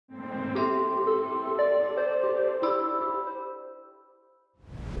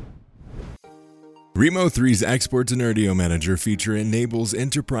Remo3's Export to Nerdio Manager feature enables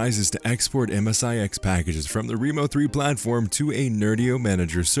enterprises to export Msix packages from the Remo3 platform to a Nerdio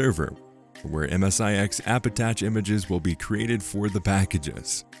Manager server, where Msix app attach images will be created for the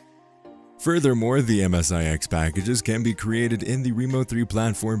packages. Furthermore, the Msix packages can be created in the Remo3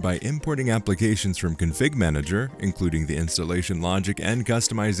 platform by importing applications from Config Manager, including the installation logic and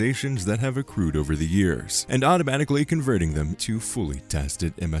customizations that have accrued over the years, and automatically converting them to fully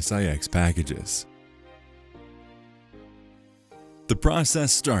tested Msix packages. The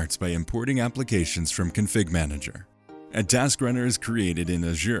process starts by importing applications from Config Manager. A task runner is created in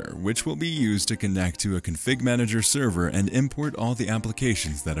Azure, which will be used to connect to a Config Manager server and import all the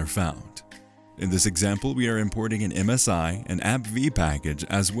applications that are found. In this example, we are importing an MSI, an AVD package,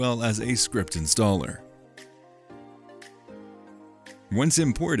 as well as a script installer. Once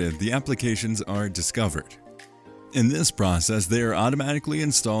imported, the applications are discovered. In this process, they are automatically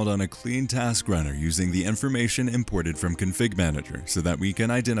installed on a clean task runner using the information imported from Config Manager so that we can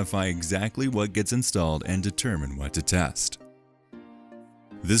identify exactly what gets installed and determine what to test.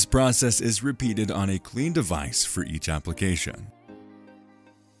 This process is repeated on a clean device for each application.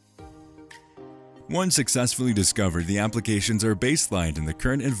 Once successfully discovered, the applications are baselined in the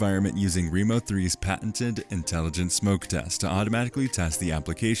current environment using Remo3's patented intelligent smoke test to automatically test the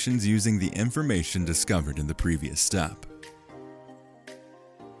applications using the information discovered in the previous step.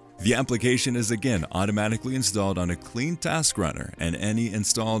 The application is again automatically installed on a clean task runner, and any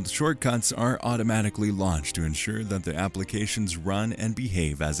installed shortcuts are automatically launched to ensure that the applications run and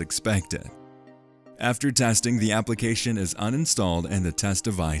behave as expected. After testing, the application is uninstalled and the test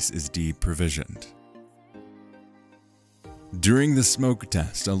device is deprovisioned. During the smoke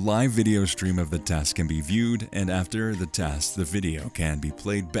test, a live video stream of the test can be viewed, and after the test, the video can be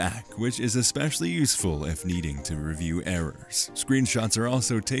played back, which is especially useful if needing to review errors. Screenshots are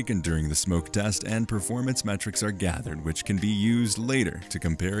also taken during the smoke test, and performance metrics are gathered, which can be used later to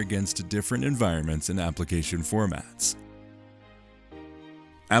compare against different environments and application formats.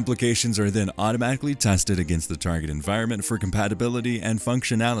 Applications are then automatically tested against the target environment for compatibility and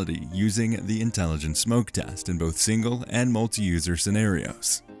functionality using the intelligent smoke test in both single and multi-user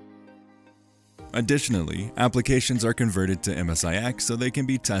scenarios. Additionally, applications are converted to Msix so they can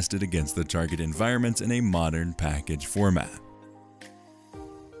be tested against the target environments in a modern package format.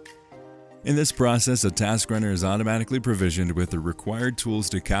 In this process, a task runner is automatically provisioned with the required tools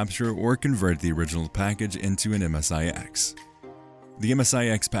to capture or convert the original package into an Msix. The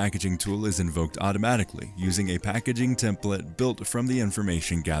Msix packaging tool is invoked automatically using a packaging template built from the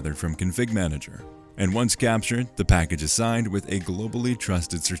information gathered from Config Manager. And once captured, the package is signed with a globally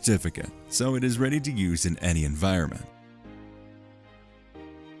trusted certificate, so it is ready to use in any environment.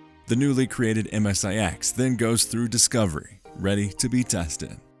 The newly created Msix then goes through discovery, ready to be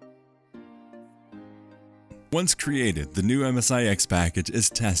tested. Once created, the new Msix package is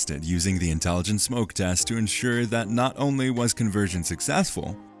tested using the intelligent smoke test to ensure that not only was conversion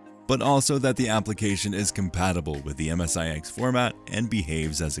successful, but also that the application is compatible with the Msix format and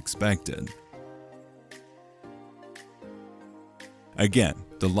behaves as expected. Again,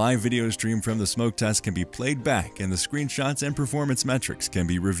 the live video stream from the smoke test can be played back, and the screenshots and performance metrics can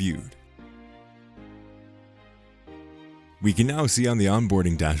be reviewed. We can now see on the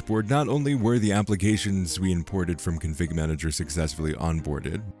Onboarding Dashboard not only were the applications we imported from Config Manager successfully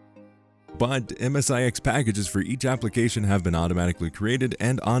onboarded, but Msix packages for each application have been automatically created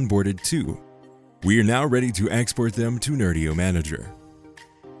and onboarded too. We are now ready to export them to Nerdio Manager.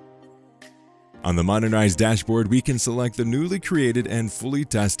 On the Modernized dashboard, we can select the newly created and fully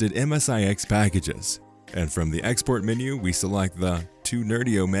tested Msix packages, and from the Export menu, we select the To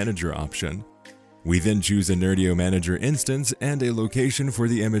Nerdio Manager option. We then choose a Nerdio Manager instance and a location for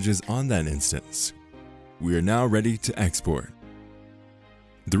the images on that instance. We are now ready to export.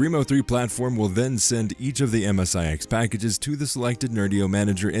 The Remo3 platform will then send each of the Msix packages to the selected Nerdio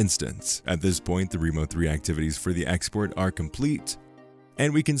Manager instance. At this point, the Remo3 activities for the export are complete,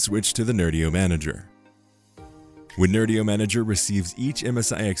 and we can switch to the Nerdio Manager. When Nerdio Manager receives each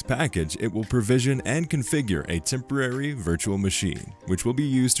Msix package, it will provision and configure a temporary virtual machine, which will be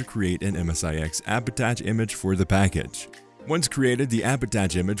used to create an Msix app attach image for the package. Once created, the app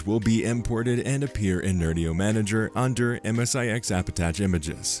attach image will be imported and appear in Nerdio Manager under Msix app attach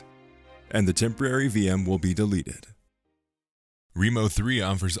images, and the temporary VM will be deleted. Remo3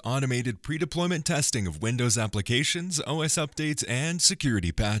 offers automated pre-deployment testing of Windows applications, OS updates, and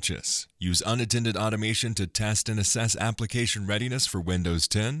security patches. Use unattended automation to test and assess application readiness for Windows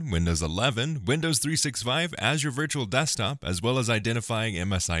 10, Windows 11, Windows 365, Azure Virtual Desktop, as well as identifying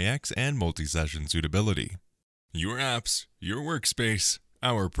Msix and multi-session suitability. Your apps, your workspace,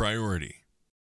 our priority.